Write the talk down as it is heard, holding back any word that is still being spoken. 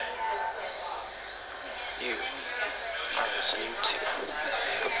You are listening to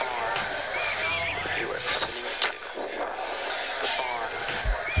The Barn. You are listening to The Barn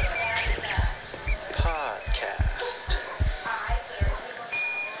Podcast.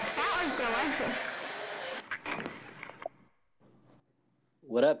 That was delicious.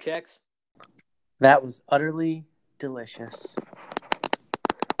 What up, Chex? That was utterly delicious.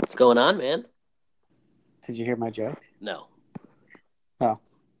 What's going on, man? Did you hear my joke? No. Oh,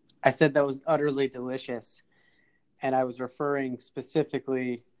 I said that was utterly delicious, and I was referring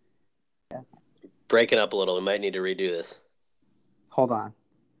specifically. Breaking up a little. We might need to redo this. Hold on.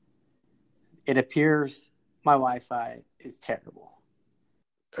 It appears my Wi-Fi is terrible.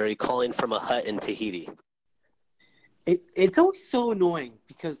 Are you calling from a hut in Tahiti? It's always so annoying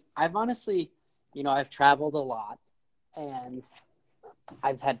because I've honestly, I've traveled a lot, and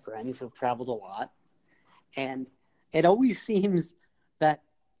I've had friends who've traveled a lot, and it always seems that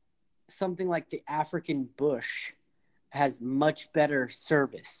something like the African bush has much better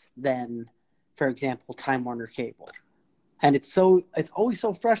service than, for example, Time Warner Cable. And it's always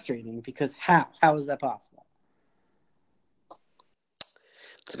so frustrating because how is that possible?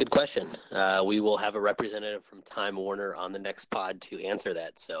 That's a good question. We will have a representative from Time Warner on the next pod to answer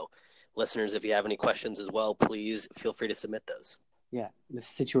that. So, listeners, if you have any questions as well, please feel free to submit those. Yeah, this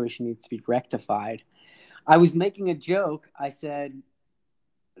situation needs to be rectified. I was making a joke. I said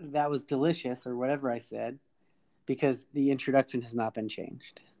that was delicious or whatever I said because the introduction has not been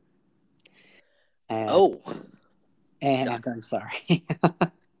changed. And I'm sorry.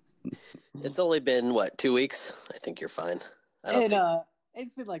 It's only been, 2 weeks? I think you're fine.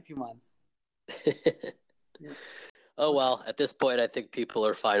 It's been like 2 months. Oh, well, at this point, I think people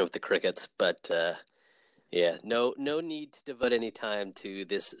are fine with the crickets. But, yeah, no need to devote any time to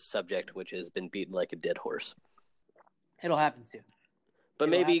this subject, which has been beaten like a dead horse. It'll happen soon. But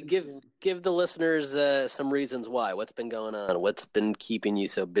maybe give the listeners some reasons why. What's been going on? What's been keeping you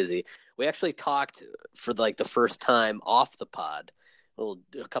so busy? We actually talked for the first time off the pod,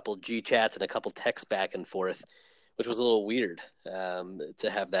 a couple G chats and a couple texts back and forth, which was a little weird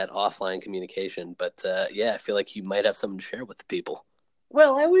to have that offline communication. But yeah, I feel like you might have something to share with the people.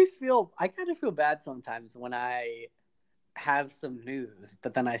 Well, I kind of feel bad sometimes when I have some news,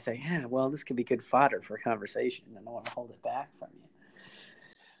 but then I say, yeah, well, this could be good fodder for a conversation, and I want to hold it back from you.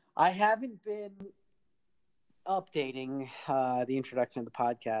 I haven't been updating the introduction of the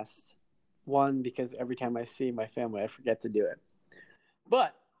podcast. One, because every time I see my family, I forget to do it.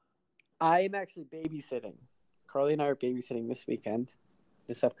 But I am actually babysitting. Carly and I are babysitting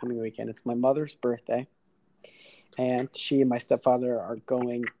this upcoming weekend. It's my mother's birthday. And she and my stepfather are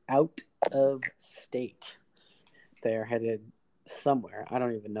going out of state. They're headed somewhere. I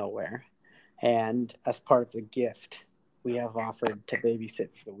don't even know where. And as part of the gift, we have offered to babysit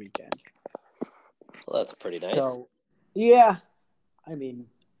for the weekend. Well, that's pretty nice. So, yeah. I mean,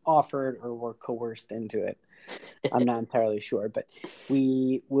 offered or were coerced into it. I'm not entirely sure. But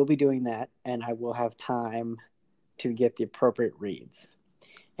we will be doing that, and I will have time to get the appropriate reads.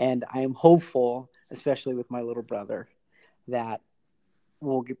 And I am hopeful, especially with my little brother, that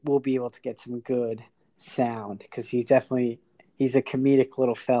we'll be able to get some good sound because he's a comedic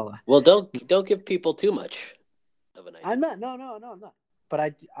little fella. Well, don't give people too much of an idea. I'm not. No, I'm not. But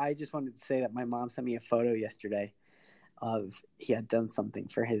I just wanted to say that my mom sent me a photo yesterday of he had done something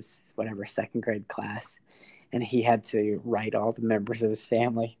for his second grade class, and he had to write all the members of his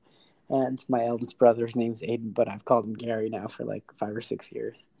family. And my eldest brother's name's Aiden, but I've called him Gary now for 5 or 6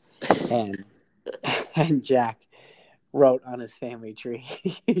 years. And Jack wrote on his family tree,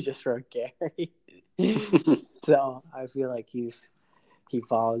 he just wrote Gary. So I feel like he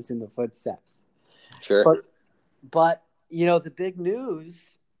follows in the footsteps. Sure. But the big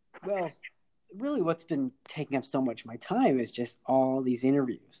news, well, really what's been taking up so much of my time is just all these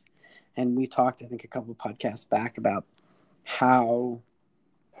interviews. And we talked, I think, a couple of podcasts back about how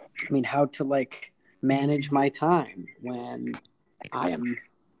to manage my time when I am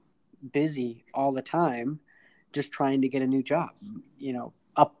busy all the time just trying to get a new job,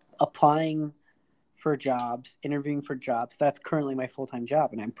 applying for jobs, interviewing for jobs. That's currently my full-time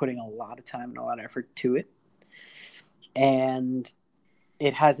job, and I'm putting a lot of time and a lot of effort to it. And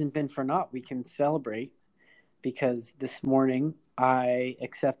it hasn't been for naught. We can celebrate because this morning I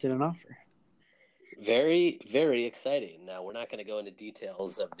accepted an offer. Very, very exciting. Now, we're not going to go into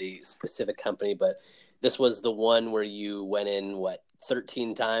details of the specific company, but this was the one where you went in,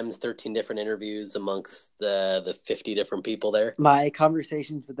 13 times, 13 different interviews amongst the 50 different people there? My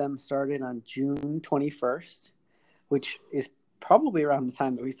conversations with them started on June 21st, which is probably around the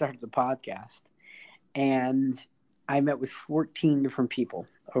time that we started the podcast. And I met with 14 different people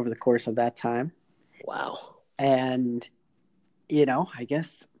over the course of that time. Wow. And, I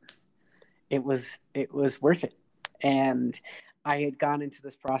guess it was worth it. And I had gone into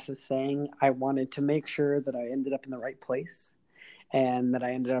this process saying I wanted to make sure that I ended up in the right place and that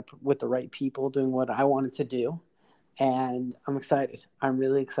I ended up with the right people doing what I wanted to do. And I'm excited. I'm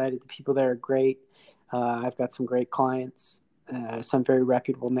really excited. The people there are great. I've got some great clients, some very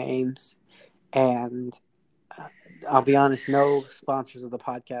reputable names. And I'll be honest, no sponsors of the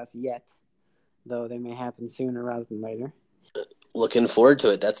podcast yet, though they may happen sooner rather than later. Looking forward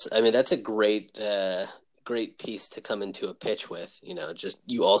to it. That's a great piece to come into a pitch with. Just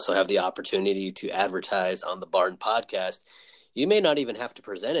you also have the opportunity to advertise on the Barn podcast. You may not even have to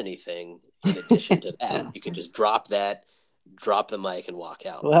present anything in addition to that. You can just drop the mic and walk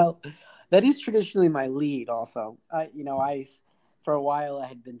out. Well, that is traditionally my lead also. For a while I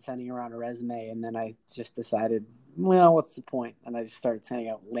had been sending around a resume, and then I just decided, well, what's the point? And I just started sending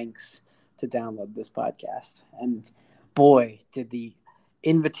out links to download this podcast. And boy, did the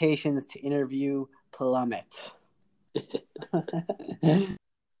invitations to interview plummet.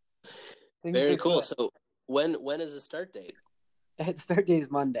 Very cool. Good. So when is the start date? The start date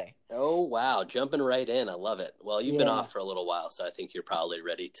is Monday. Oh, wow. Jumping right in. I love it. Well, you've been off for a little while, so I think you're probably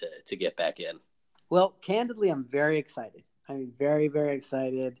ready to get back in. Well, candidly, I'm very excited. I'm very, very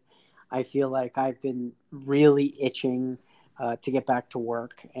excited. I feel like I've been really itching to get back to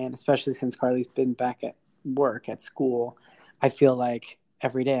work. And especially since Carly's been back at work, at school, I feel like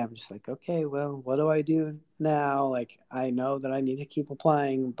every day I'm just like, okay, well, what do I do now? Like, I know that I need to keep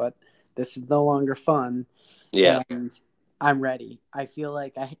applying, but this is no longer fun. Yeah. And I'm ready. I feel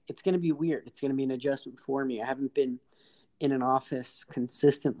like it's going to be weird. It's going to be an adjustment for me. I haven't been in an office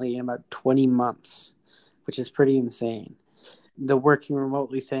consistently in about 20 months, which is pretty insane. The working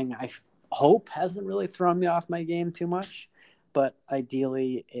remotely thing, I hope, hasn't really thrown me off my game too much, but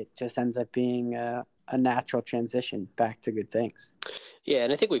ideally it just ends up being a natural transition back to good things. Yeah,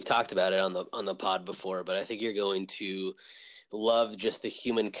 and I think we've talked about it on the pod before, but I think you're going to love just the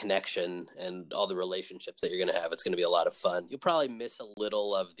human connection and all the relationships that you're going to have. It's going to be a lot of fun. You'll probably miss a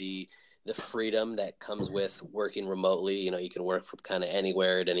little of the freedom that comes with working remotely. You can work from kind of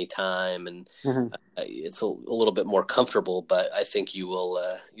anywhere at any time, and it's a little bit more comfortable, but I think you'll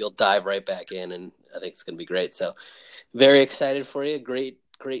dive right back in, and I think it's going to be great. So very excited for you. Great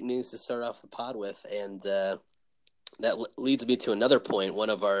news to start off the pod with. And that leads me to another point. One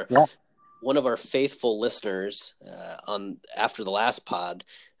of our faithful listeners after the last pod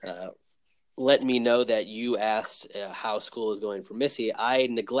let me know that you asked how school is going for Missy. I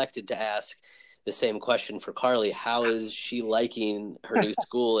neglected to ask the same question for Carly. How is she liking her new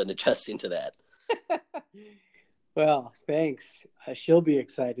school and adjusting to that? Well, thanks. She'll be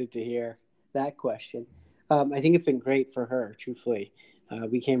excited to hear that question. I think it's been great for her, truthfully.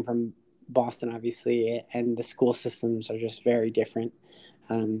 We came from Boston, obviously, and the school systems are just very different.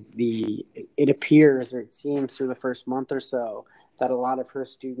 It appears, or it seems through the first month or so, that a lot of her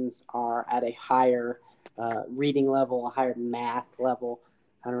students are at a higher reading level, a higher math level.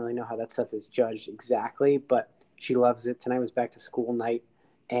 I don't really know how that stuff is judged exactly, but she loves it. Tonight was back to school night,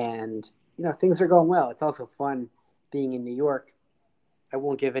 and things are going well. It's also fun being in New York. I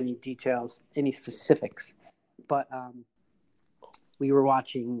won't give any details, any specifics, but we were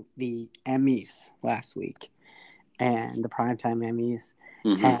watching the Emmys last week, and the primetime Emmys,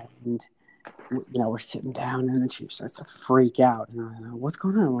 and we're sitting down, and then she starts to freak out. And I'm like, what's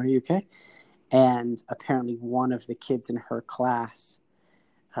going on? Are you okay? And apparently one of the kids in her class,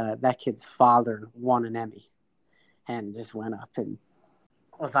 that kid's father won an Emmy and just went up and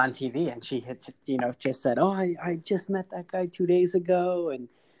was on TV. And she had, just said, oh, I just met that guy 2 days ago. And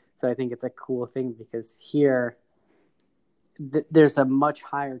so I think it's a cool thing because here there's a much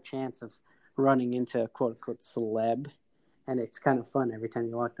higher chance of running into a quote-unquote celeb. And it's kind of fun every time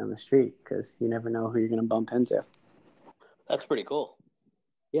you walk down the street because you never know who you're going to bump into. That's pretty cool.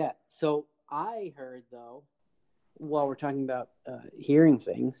 Yeah. So I heard, though, while we're talking about hearing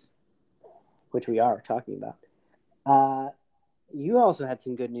things, which we are talking about, you also had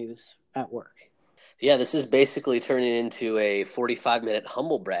some good news at work. Yeah, this is basically turning into a 45-minute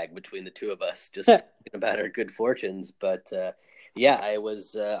humble brag between the two of us, just talking about our good fortunes. But yeah,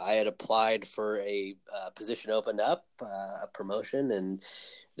 I had applied for a position opened up, a promotion, and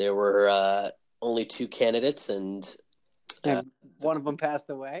there were only 2 candidates, and one of them passed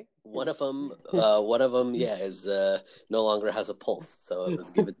away. One of them, yeah, is no longer has a pulse, so it was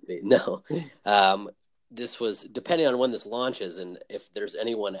given to me. No, this was depending on when this launches, and if there's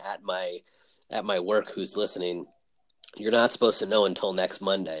anyone at my work who's listening, you're not supposed to know until next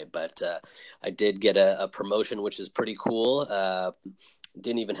Monday, but I did get a promotion, which is pretty cool.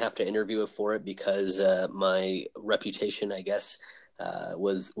 Didn't even have to interview for it because my reputation, I guess,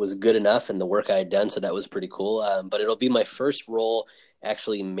 was good enough, and the work I had done. So that was pretty cool. But it'll be my first role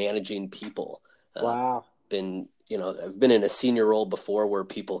actually managing people. Wow. I've been in a senior role before where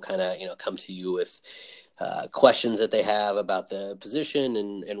people kind of, come to you with questions that they have about the position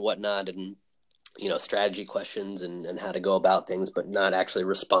and whatnot, and strategy questions and how to go about things, but not actually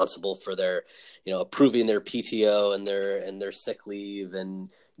responsible for their, approving their PTO and their sick leave and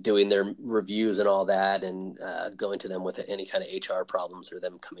doing their reviews and all that, and going to them with any kind of HR problems, or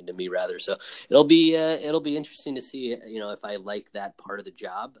them coming to me rather. So it'll be interesting to see, if I like that part of the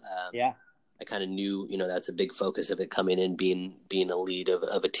job. Yeah. I kind of knew, that's a big focus of it coming in, being a lead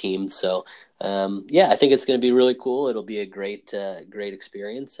of a team. So, I think it's going to be really cool. It'll be a great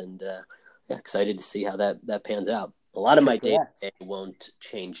experience, and excited to see how that pans out. A lot of my day-to-day won't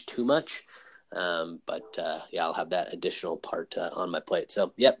change too much, but I'll have that additional part on my plate.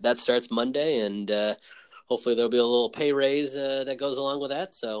 So, that starts Monday, and hopefully there'll be a little pay raise that goes along with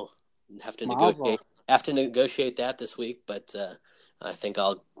that. So, have to negotiate that this week, but I think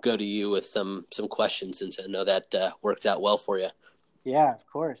I'll go to you with some questions, since I know that worked out well for you. Yeah, of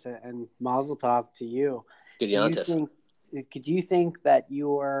course. And Mazel Tov to you. Good Yontif. Could you think that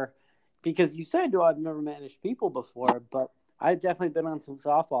because you said, I've never managed people before, but I've definitely been on some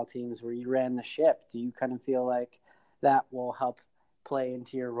softball teams where you ran the ship. Do you kind of feel like that will help play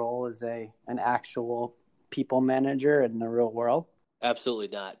into your role as an actual people manager in the real world? Absolutely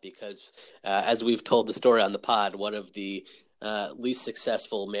not, because as we've told the story on the pod, one of the least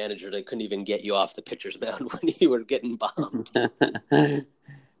successful managers, I couldn't even get you off the pitcher's mound when you were getting bombed.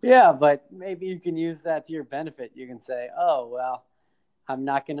 Yeah, but maybe you can use that to your benefit. You can say, oh, well, I'm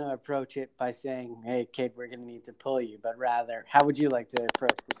not going to approach it by saying, hey, kid, we're going to need to pull you, but rather, how would you like to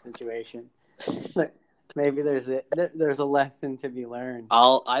approach the situation? Maybe there's a lesson to be learned.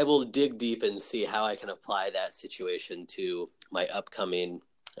 I will dig deep and see how I can apply that situation to my upcoming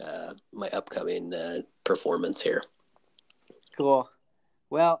performance here. Cool.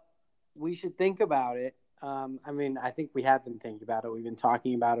 Well, we should think about it. I think we have been thinking about it. We've been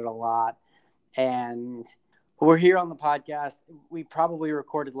talking about it a lot, and we're here on the podcast. We probably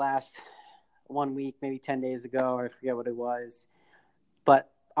recorded last 1 week, maybe 10 days ago. I forget what it was,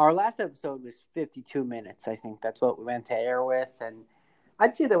 but our last episode was 52 minutes. I think that's what we went to air with, and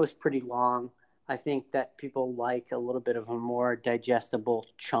I'd say that was pretty long. I think that people like a little bit of a more digestible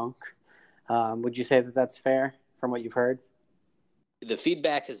chunk. Would you say that that's fair from what you've heard? The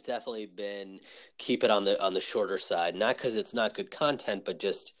feedback has definitely been keep it on the shorter side, not because it's not good content, but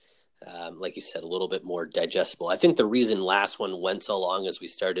just like you said, a little bit more digestible. I think the reason last one went so long is we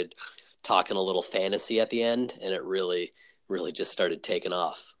started talking a little fantasy at the end, and it really, really just started taking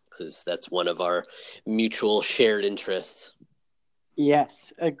off, because that's one of our mutual shared interests.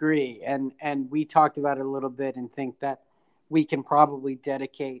 Yes, agree. And we talked about it a little bit, and think that we can probably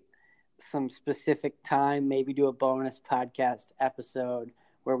dedicate some specific time, maybe do a bonus podcast episode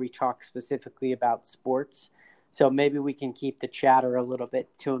where we talk specifically about sports. So maybe we can keep the chatter a little bit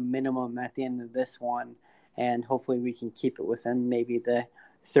to a minimum at the end of this one, and hopefully we can keep it within maybe the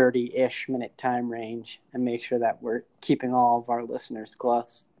 30-ish minute time range, and make sure that we're keeping all of our listeners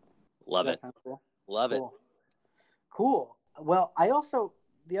close. Love it. Cool? Love it. Cool. Well,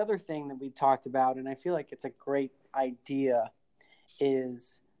 the other thing that we talked about, and I feel like it's a great idea,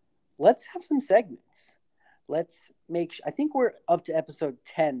 is let's have some segments. I think we're up to episode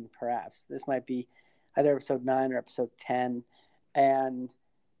 10, perhaps. This might be either episode 9 or episode 10. And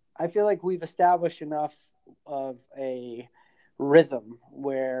I feel like we've established enough of a rhythm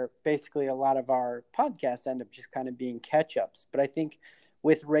where basically a lot of our podcasts end up just kind of being catch-ups. But I think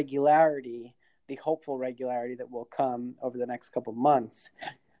with regularity, the hopeful regularity that will come over the next couple of months,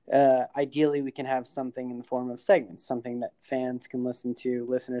 ideally we can have something in the form of segments, something that fans can listen to,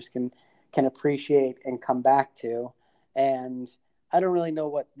 listeners can appreciate and come back to. And I don't really know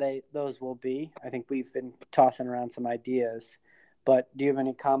what those will be. I think we've been tossing around some ideas, but do you have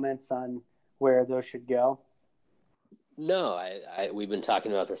any comments on where those should go? No, we've been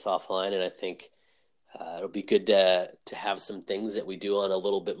talking about this offline, and I think it'll be good to have some things that we do on a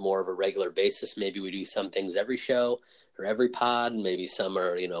little bit more of a regular basis. Maybe we do some things every show or every pod. Maybe some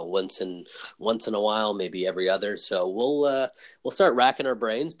are, once in a while, maybe every other. So we'll start racking our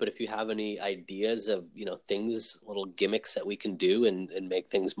brains. But if you have any ideas of, things, little gimmicks that we can do and make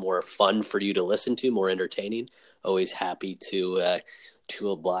things more fun for you to listen to, more entertaining, always happy to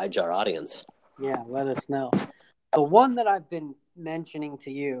oblige our audience. Yeah, let us know. The one that I've been mentioning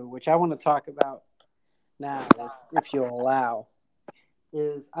to you, which I want to talk about now, if you'll allow,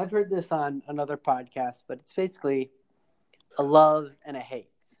 is I've heard this on another podcast, but it's basically a love and a hate.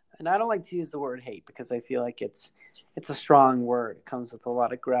 And I don't like to use the word hate because I feel like it's a strong word. It comes with a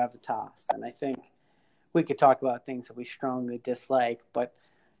lot of gravitas. And I think we could talk about things that we strongly dislike. But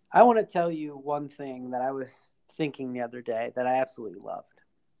I want to tell you one thing that I was thinking the other day that I absolutely loved,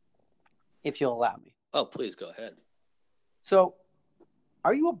 if you'll allow me. Oh, please go ahead. So,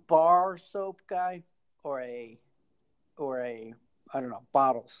 are you a bar soap guy or a I don't know,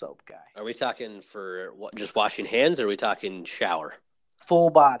 bottle soap guy? Are we talking for just washing hands, or are we talking shower? Full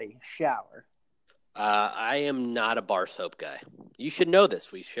body shower. I am not a bar soap guy. You should know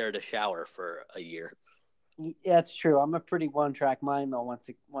this. We shared a shower for a year. Yeah, it's true. I'm a pretty one-track mind though.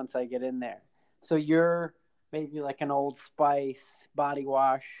 Once I get in there, so you're maybe like an Old Spice body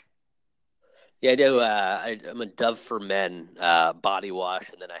wash. Yeah, I do. I'm a Dove for Men body wash,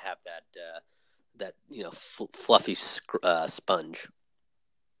 and then I have that fluffy sponge.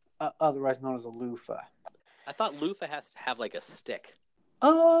 Otherwise known as a loofah. I thought loofah has to have like a stick.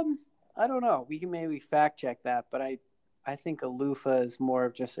 I don't know. We can maybe fact check that, but I think a loofah is more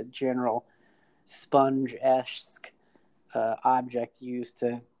of just a general sponge-esque object used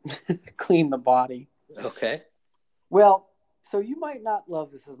to clean the body. Okay. Well, so you might not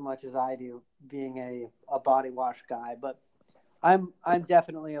love this as much as I do, being a body wash guy, but I'm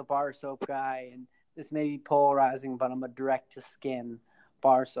definitely a bar soap guy, and this may be polarizing, but I'm a direct to skin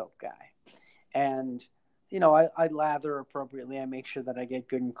bar soap guy. And I lather appropriately. I make sure that I get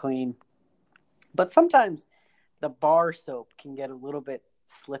good and clean. But sometimes the bar soap can get a little bit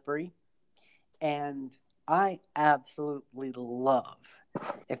slippery, and I absolutely love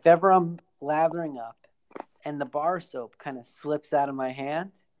if ever I'm lathering up and the bar soap kind of slips out of my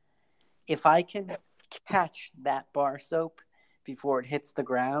hand, if I can catch that bar soap before it hits the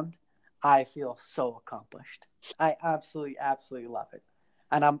ground, I feel so accomplished. I absolutely, absolutely love it.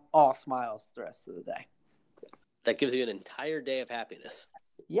 And I'm all smiles the rest of the day. That gives you an entire day of happiness.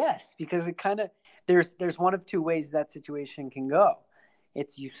 Yes, because it kind of there's one of two ways that situation can go.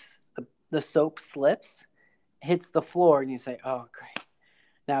 It's the soap slips, hits the floor, and you say, "Oh, great!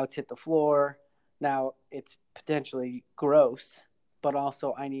 Now it's hit the floor. Now it's potentially gross, but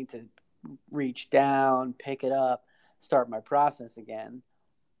also I need to reach down, pick it up, start my process again,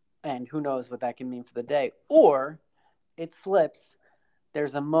 and who knows what that can mean for the day." Or it slips.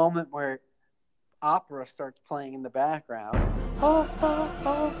 There's a moment where opera starts playing in the background.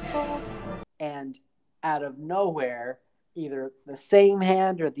 And out of nowhere, either the same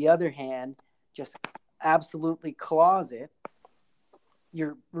hand or the other hand just absolutely claws it.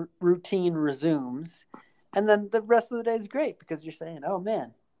 Your routine resumes. And then the rest of the day is great because you're saying, oh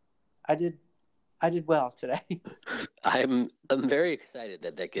man, I did well today. I'm very excited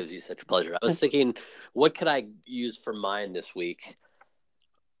that gives you such pleasure. I was thinking, what could I use for mine this week?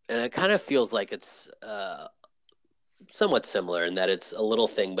 And it kind of feels like it's somewhat similar in that it's a little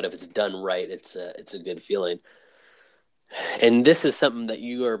thing, but if it's done right, it's a good feeling. And this is something that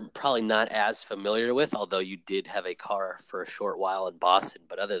you are probably not as familiar with, although you did have a car for a short while in Boston.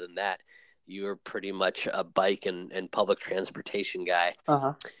 But other than that, you are pretty much a bike and public transportation guy.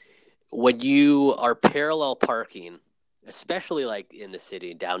 Uh-huh. When you are parallel parking, especially like in the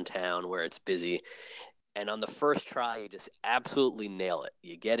city, downtown, where it's busy, and on the first try, you just absolutely nail it.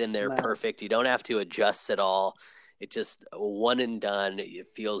 You get in there perfect. You don't have to adjust at all. It just one and done. It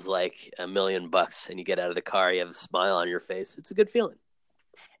feels like $1 million, and you get out of the car. You have a smile on your face. It's a good feeling.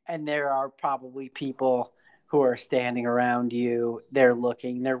 And there are probably people who are standing around you. They're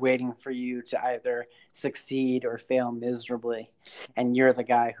looking. They're waiting for you to either succeed or fail miserably. And you're the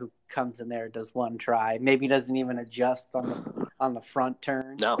guy who comes in there, does one try, maybe doesn't even adjust on the front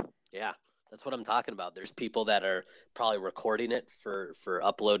turn. No, yeah. That's what I'm talking about. There's people that are probably recording it for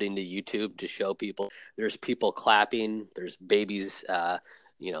uploading to YouTube to show people. There's people clapping. There's babies,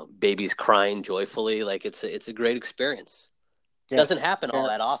 babies crying joyfully. Like it's a great experience. Yes. It doesn't happen all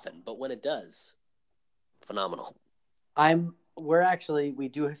that often, but when it does, phenomenal. We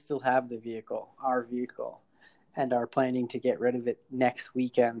do still have our vehicle, and are planning to get rid of it next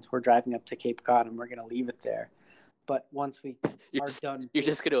weekend. We're driving up to Cape Cod, and we're going to leave it there. But once we are done... You're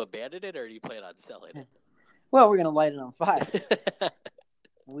just going to abandon it, or do you plan on selling it? Well, we're going to light it on fire.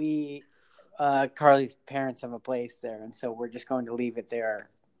 Carly's parents have a place there, and so we're just going to leave it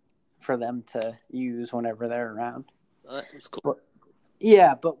there for them to use whenever they're around. That's cool.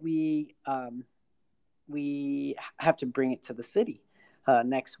 But we have to bring it to the city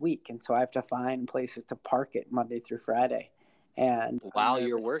next week, and so I have to find places to park it Monday through Friday. And while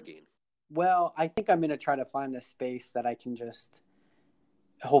you're working? Well, I think I'm going to try to find a space that I can just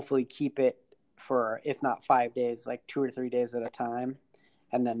hopefully keep it for, if not 5 days, like 2 or 3 days at a time,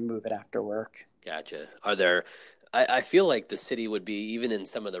 and then move it after work. Gotcha. Are there I feel like the city would be, even in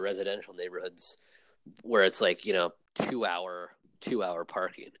some of the residential neighborhoods where it's like, 2 hour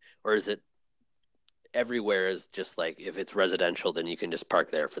parking, or is it everywhere is just like, if it's residential, then you can just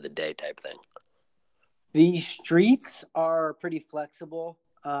park there for the day type thing? The streets are pretty flexible.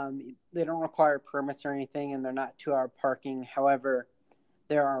 They don't require permits or anything, and they're not 2-hour parking. However,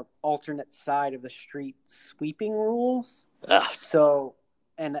 there are alternate side of the street sweeping rules. Ah, So,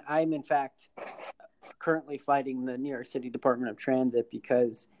 and I'm in fact currently fighting the New York City Department of Transit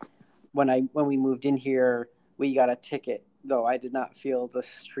because when we moved in here, we got a ticket, though I did not feel the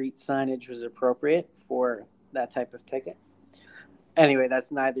street signage was appropriate for that type of ticket. Anyway,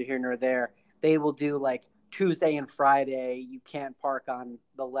 that's neither here nor there. They will do like Tuesday and Friday, you can't park on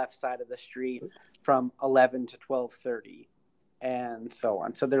the left side of the street from 11 to 12:30 and so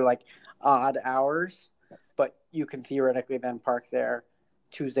on. So they're like odd hours, but you can theoretically then park there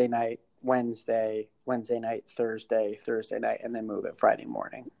Tuesday night, Wednesday night, Thursday night, and then move it Friday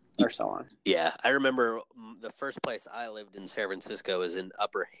morning or so on. yeah, I remember the first place I lived in San Francisco was in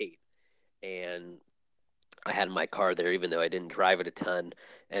Upper Haight, and I had my car there, even though I didn't drive it a ton.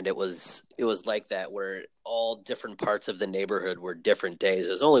 And it was like that, where all different parts of the neighborhood were different days.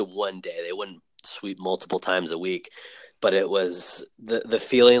 It was only one day. They wouldn't sweep multiple times a week, but it was the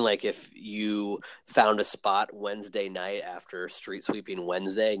feeling like if you found a spot Wednesday night after street sweeping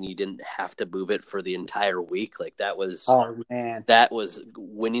Wednesday and you didn't have to move it for the entire week, like that was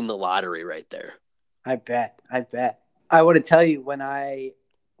winning the lottery right there. I bet. I want to tell you, when I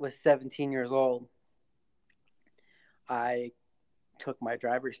was 17 years old, I took my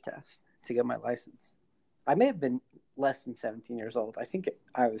driver's test to get my license. I may have been less than 17 years old. I think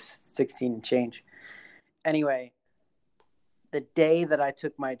I was 16 and change. Anyway, the day that I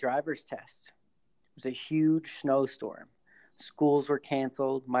took my driver's test was a huge snowstorm. Schools were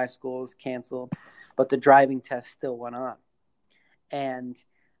canceled. My school was canceled, but the driving test still went on. And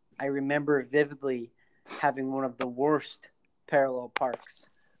I remember vividly having one of the worst parallel parks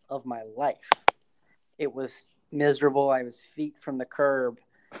of my life. It was miserable. I was feet from the curb.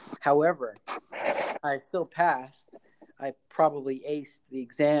 However, I still passed. I probably aced the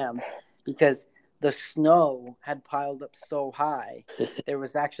exam because the snow had piled up so high. There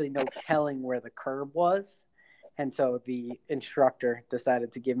was actually no telling where the curb was. And so the instructor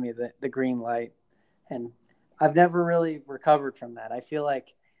decided to give me the green light. And I've never really recovered from that. I feel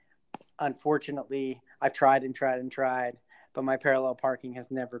like, unfortunately, I've tried, but my parallel parking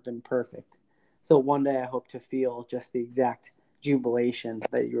has never been perfect. So one day I hope to feel just the exact jubilation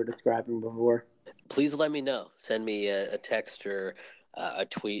that you were describing before. Please let me know. Send me a text or a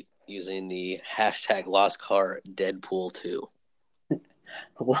tweet using the hashtag LostCarDeadpool2.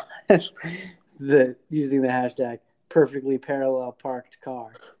 Using the hashtag perfectly parallel parked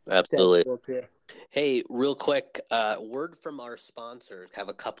car. Absolutely. Deadpool2. Hey, real quick, word from our sponsors. Have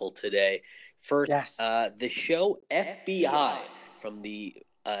a couple today. First, yes. The show FBI from the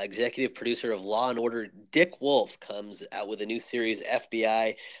executive producer of Law & Order, Dick Wolf, comes out with a new series,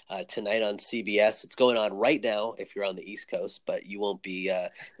 FBI, tonight on CBS. It's going on right now if you're on the East Coast, but you won't be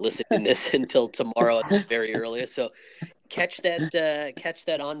listening to this until tomorrow at the very earliest. So catch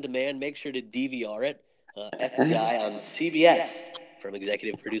that on demand. Make sure to DVR it. FBI on CBS from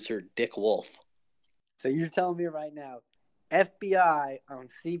executive producer Dick Wolf. So you're telling me right now, FBI on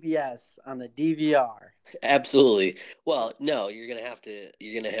CBS on the DVR? Absolutely. Well, no, you're gonna have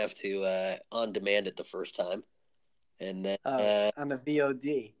to on demand it the first time, and then on the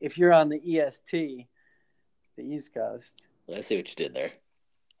VOD. If you're on the EST, the East Coast. I see what you did there.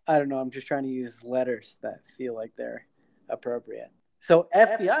 I don't know. I'm just trying to use letters that feel like they're appropriate. So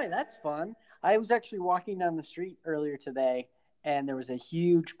FBI, that's fun. I was actually walking down the street earlier today, and there was a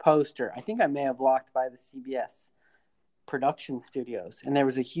huge poster. I think I may have walked by the CBS production studios, and there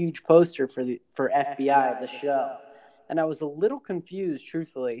was a huge poster for FBI, the show. And I was a little confused,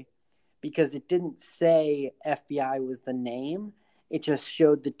 truthfully, because it didn't say FBI was the name. It just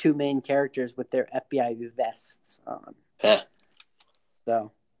showed the two main characters with their FBI vests on. Huh.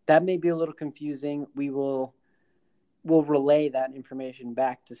 So that may be a little confusing. We'll relay that information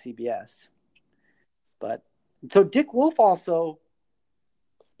back to CBS. But so Dick Wolf also,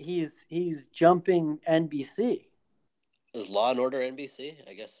 he's jumping NBC. Is Law & Order NBC?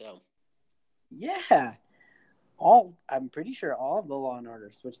 I guess so. Yeah. I'm pretty sure all of the Law &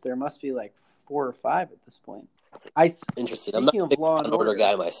 Orders, which there must be like 4 or 5 at this point. Interesting. I'm not a big Law & Order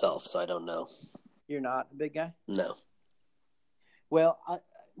guy myself, so I don't know. You're not a big guy? No. Well,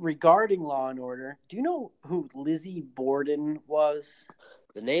 regarding Law & Order, do you know who Lizzie Borden was?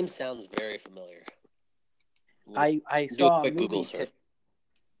 The name sounds very familiar. I saw a movie Google search.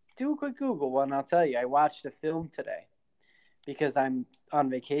 do a quick Google and I'll tell you. I watched a film today because I'm on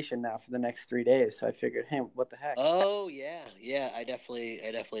vacation now for the next 3 days. So I figured, hey, what the heck? Oh yeah. I definitely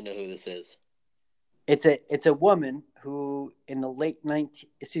know who this is. It's a woman who in the late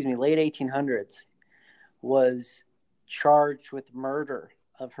 1800s was charged with murder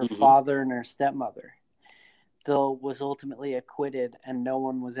of her father and her stepmother, though was ultimately acquitted and no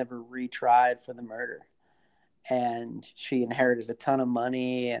one was ever retried for the murder. And she inherited a ton of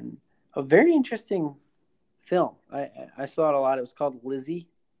money and a very interesting film. I saw it a lot. It was called Lizzie.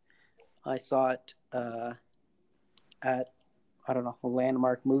 I saw it at, I don't know, a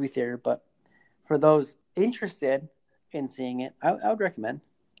Landmark movie theater, but for those interested in seeing it, I would recommend.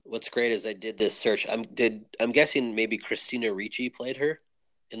 What's great is I did this search. I'm guessing maybe Christina Ricci played her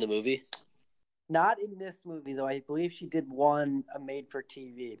in the movie. Not in this movie, though. I believe she did one made for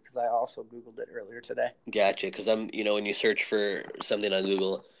TV because I also Googled it earlier today. Gotcha. Because when you search for something on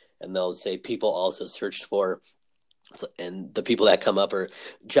Google and they'll say people also searched for, and the people that come up are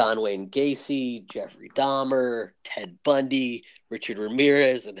John Wayne Gacy, Jeffrey Dahmer, Ted Bundy, Richard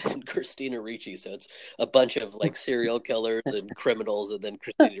Ramirez, and then Christina Ricci. So it's a bunch of like serial killers and criminals, and then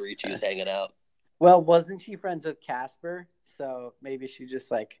Christina Ricci is hanging out. Well, wasn't she friends with Casper? So maybe she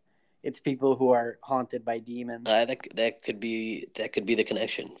just like, it's people who are haunted by demons. That could be the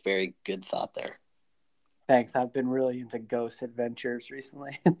connection. Very good thought there. Thanks. I've been really into ghost adventures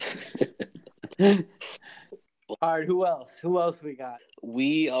recently. All right, who else? Who else we got?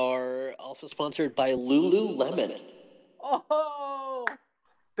 We are also sponsored by Lululemon. Oh,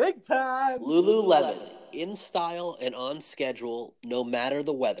 big time! Lululemon, in style and on schedule, no matter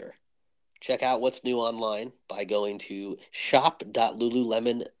the weather. Check out what's new online by going to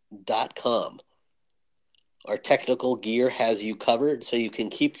shop.lululemon.com. Our technical gear has you covered so you can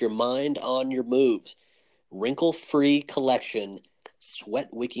keep your mind on your moves. Wrinkle-free collection,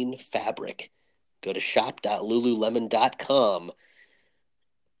 sweat-wicking fabric. Go to shop.lululemon.com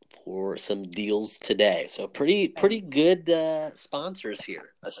for some deals today. So pretty good sponsors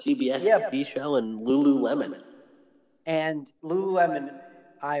here. A CBS TV show and Lululemon. And Lululemon,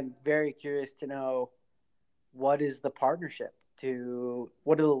 I'm very curious to know, what is the partnership?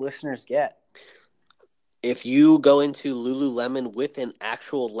 What do the listeners get? If you go into Lululemon with an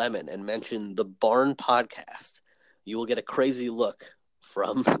actual lemon and mention the Barn Podcast, you will get a crazy look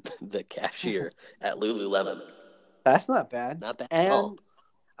from the cashier at Lululemon. That's not bad. Not bad and at all.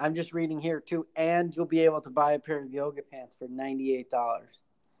 I'm just reading here too, and you'll be able to buy a pair of yoga pants for $98.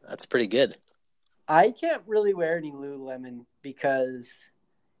 That's pretty good. I can't really wear any Lululemon because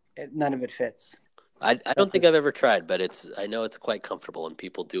none of it fits. I don't think I've ever tried, but I know it's quite comfortable and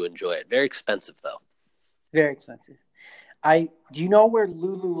people do enjoy it. Very expensive though. Very expensive. Do you know where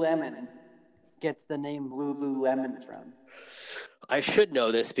Lululemon gets the name Lululemon from? I should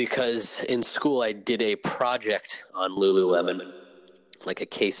know this because in school I did a project on Lululemon, like a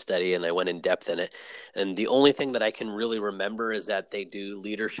case study, and I went in depth in it. And the only thing that I can really remember is that they do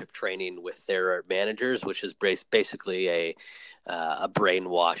leadership training with their managers, which is basically a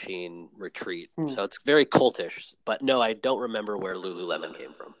brainwashing retreat. So it's very cultish. But no, I don't remember where Lululemon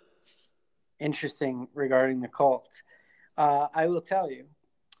came from. Interesting regarding the cult. I will tell you,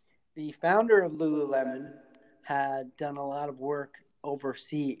 the founder of Lululemon had done a lot of work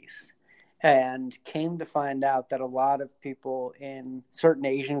overseas and came to find out that a lot of people in certain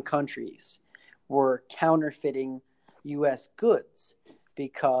Asian countries were counterfeiting U.S. goods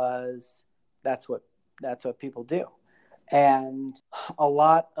because that's what people do. And a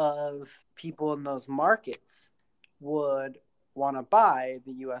lot of people in those markets would want to buy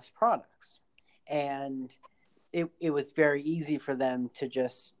the U.S. products. And it was very easy for them to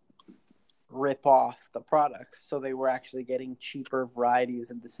just rip off the products. So they were actually getting cheaper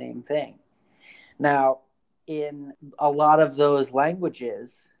varieties of the same thing. Now, in a lot of those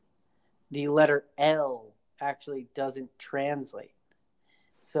languages, the letter L actually doesn't translate.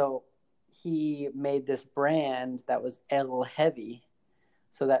 So he made this brand that was L heavy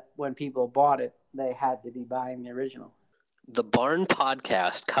so that when people bought it, they had to be buying the original. The Barn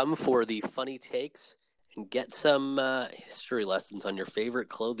Podcast, come for the funny takes and get some history lessons on your favorite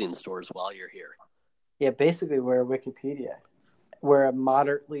clothing stores while you're here. Yeah, basically we're a Wikipedia. We're a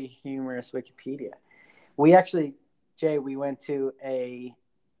moderately humorous Wikipedia. We actually, Jay, we went to a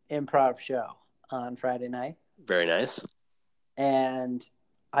improv show on Friday night. Very nice. And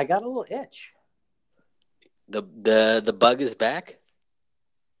I got a little itch. The bug is back?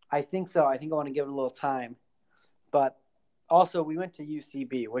 I think so. I think I want to give it a little time. But also, we went to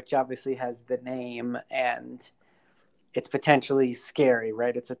UCB, which obviously has the name, and it's potentially scary,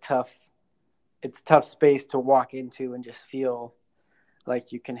 right? It's a tough space to walk into and just feel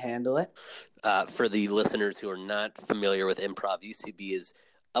like you can handle it. For the listeners who are not familiar with improv, UCB is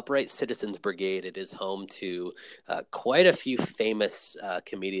Upright Citizens Brigade. It is home to quite a few famous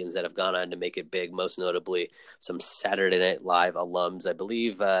comedians that have gone on to make it big, most notably some Saturday Night Live alums. I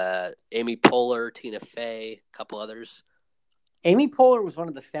believe Amy Poehler, Tina Fey, a couple others. Amy Poehler was one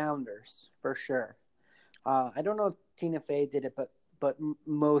of the founders, for sure. I don't know if Tina Fey did it, but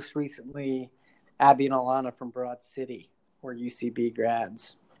most recently, Abby and Alana from Broad City were UCB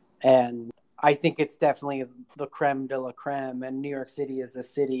grads. And I think it's definitely the creme de la creme. And New York City is a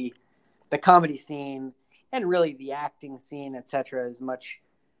city, the comedy scene and really the acting scene, etc., is much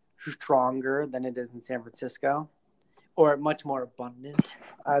stronger than it is in San Francisco, or much more abundant,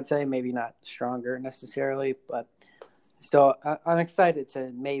 I'd say. Maybe not stronger necessarily, but still, I'm excited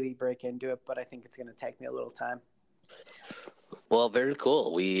to maybe break into it, but I think it's going to take me a little time. Well, very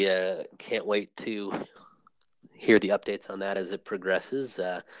cool. We can't wait to hear the updates on that as it progresses.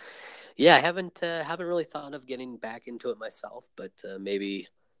 Yeah, I haven't really thought of getting back into it myself, but maybe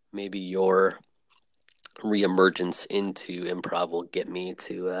your reemergence into improv will get me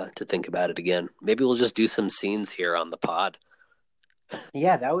to think about it again. Maybe we'll just do some scenes here on the pod.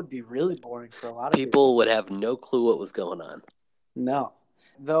 Yeah, that would be really boring for a lot of People would have no clue what was going on. No.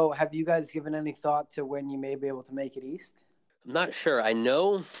 Though, have you guys given any thought to when you may be able to make it east? I'm not sure. I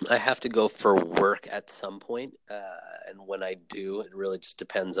know I have to go for work at some point, and when I do, it really just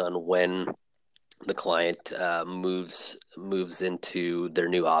depends on when the client moves into their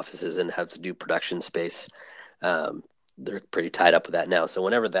new offices and has to do production space. They're pretty tied up with that now. So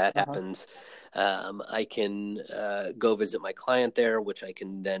whenever that happens, I can go visit my client there, which I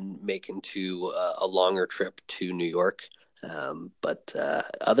can then make into a longer trip to New York. But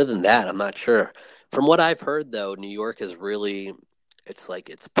other than that, I'm not sure. From what I've heard, though, New York is really,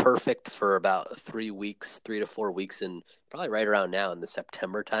 it's perfect for about 3 to 4 weeks, and probably right around now in the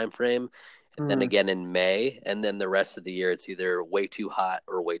September timeframe. And then again in May, and then the rest of the year, it's either way too hot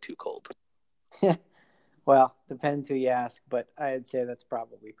or way too cold. Well, depends who you ask, but I'd say that's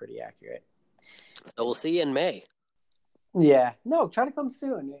probably pretty accurate. So we'll see you in May. Yeah, no, try to come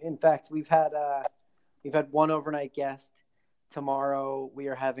soon. In fact, we've had one overnight guest. Tomorrow we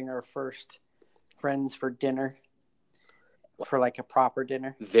are having our first friends for dinner, for like a proper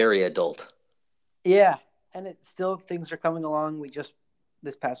dinner. Very adult. Yeah, and it still, things are coming along.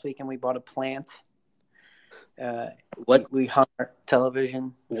 This past weekend we bought a plant. We hung our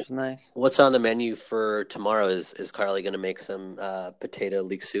television, which is nice. What's on the menu for tomorrow? Is Carly going to make some potato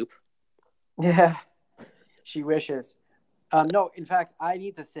leek soup? Yeah, she wishes. No, in fact, I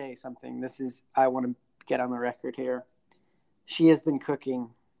need to say something. I want to get on the record here. She has been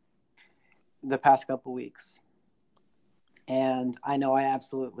cooking the past couple weeks, and I know I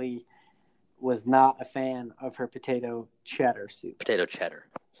absolutely was not a fan of her potato cheddar soup. Potato cheddar.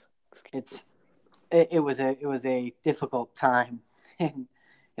 It was a difficult time in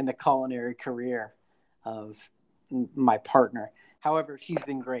the culinary career of my partner. However, she's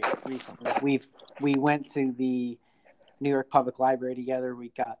been great recently. We went to the New York Public Library together. We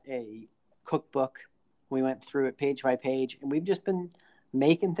got a cookbook. We went through it page by page, and we've just been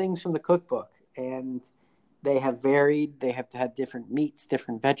making things from the cookbook. And they have varied. They have had different meats,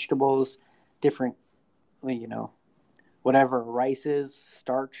 different vegetables, different, whatever rice is,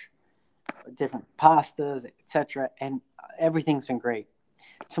 starch, different pastas, etc. And everything's been great.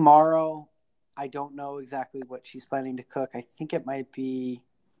 Tomorrow, I don't know exactly what she's planning to cook. I think it might be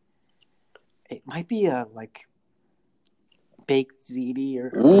a like baked ziti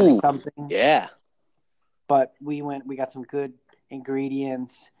or something. Yeah. But we got some good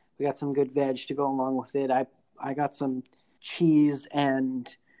ingredients. We got some good veg to go along with it. I got some cheese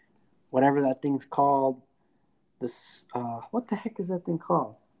and whatever that thing's called. What the heck is that thing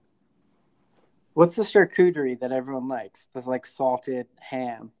called? What's the charcuterie that everyone likes? The like salted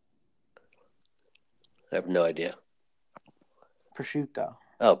ham. I have no idea. Prosciutto.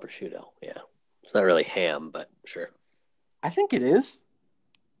 Oh, prosciutto. Yeah. It's not really ham, but sure. I think it is.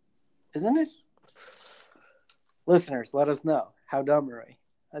 Isn't it? Listeners, let us know. How dumb are we?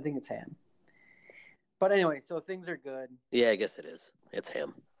 I think it's ham. But anyway, so things are good. Yeah, I guess it is. It's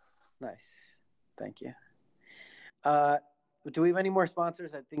ham. Nice. Thank you. Do we have any more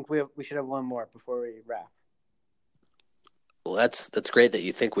sponsors? I think we should have one more before we wrap. Well, that's great that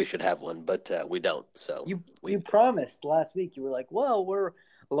you think we should have one, but we don't. So you promised last week. You were like, "Well, we're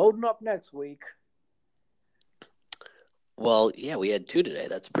loading up next week." Well, yeah, we had 2 today.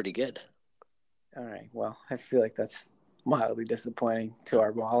 That's pretty good. All right. Well, I feel like that's mildly disappointing to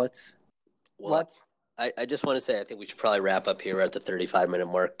our wallets. Well, I just want to say I think we should probably wrap up here. We're at the 35-minute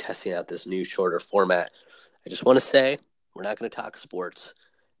mark, testing out this new shorter format. I just want to say We're not going to talk sports,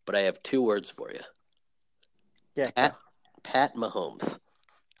 but I have 2 words for you. Yeah. Pat Mahomes.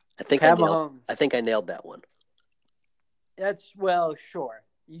 I think Pat Mahomes. I think I nailed that one. Sure.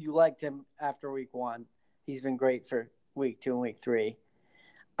 You liked him after week 1. He's been great for week 2 and week 3.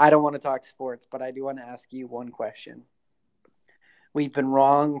 I don't want to talk sports, but I do want to ask you one question. We've been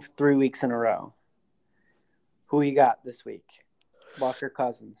wrong 3 weeks in a row. Who you got this week? Luck or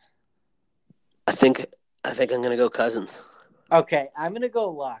Cousins? I think I'm going to go Cousins. Okay, I'm going to go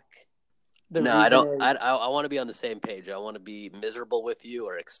Luck. No, I don't. I want to be on the same page. I want to be miserable with you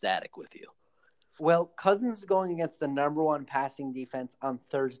or ecstatic with you. Well, Cousins is going against the number 1 passing defense on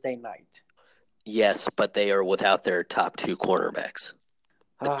Thursday night. Yes, but they are without their top 2 cornerbacks.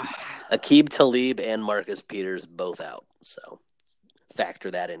 Aqib Talib and Marcus Peters both out. So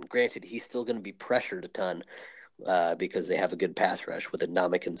factor that in. Granted, he's still going to be pressured a ton because they have a good pass rush with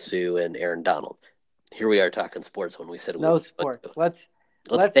Ndamukong Suh and Aaron Donald. Here we are talking sports when we said no sports.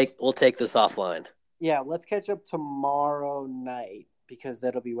 We'll take this offline. Yeah, let's catch up tomorrow night because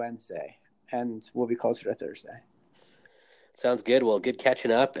that'll be Wednesday, and we'll be closer to Thursday. Sounds good. Well, good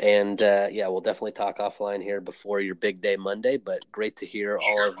catching up, and we'll definitely talk offline here before your big day Monday. But great to hear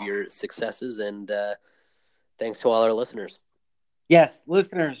all of your successes, and thanks to all our listeners. Yes,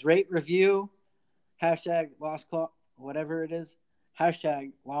 listeners, rate, review, hashtag Lost Car, whatever it is,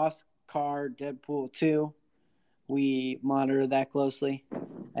 hashtag Lost Car Deadpool 2. We monitor that closely,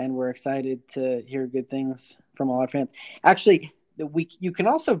 and we're excited to hear good things from all our fans. Actually, you can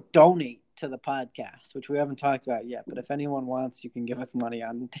also donate to the podcast, which we haven't talked about yet. But if anyone wants, you can give us money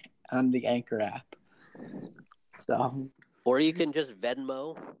on the Anchor app. So, or you can just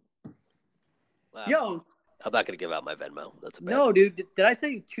Venmo. Yo, I'm not gonna give out my Venmo. That's a bad. No, dude. Did I tell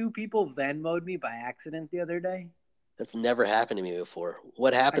you 2 people Venmo'd me by accident the other day? That's never happened to me before.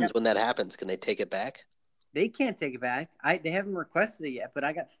 What happens when that happens? Can they take it back? They can't take it back. They haven't requested it yet, but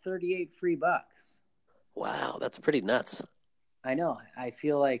I got 38 free bucks. Wow, that's pretty nuts. I know. I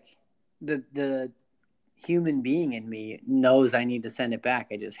feel like the human being in me knows I need to send it back.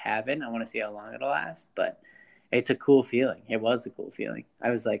 I just haven't. I want to see how long it'll last, but it's a cool feeling. It was a cool feeling. I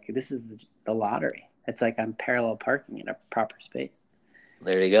was like, this is the lottery. It's like I'm parallel parking in a proper space.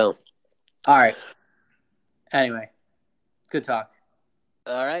 There you go. All right. Anyway, good talk.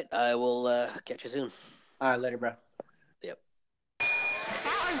 All right. I will catch you soon. All right, later, bro. Yep. That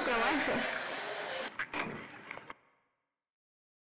was delicious.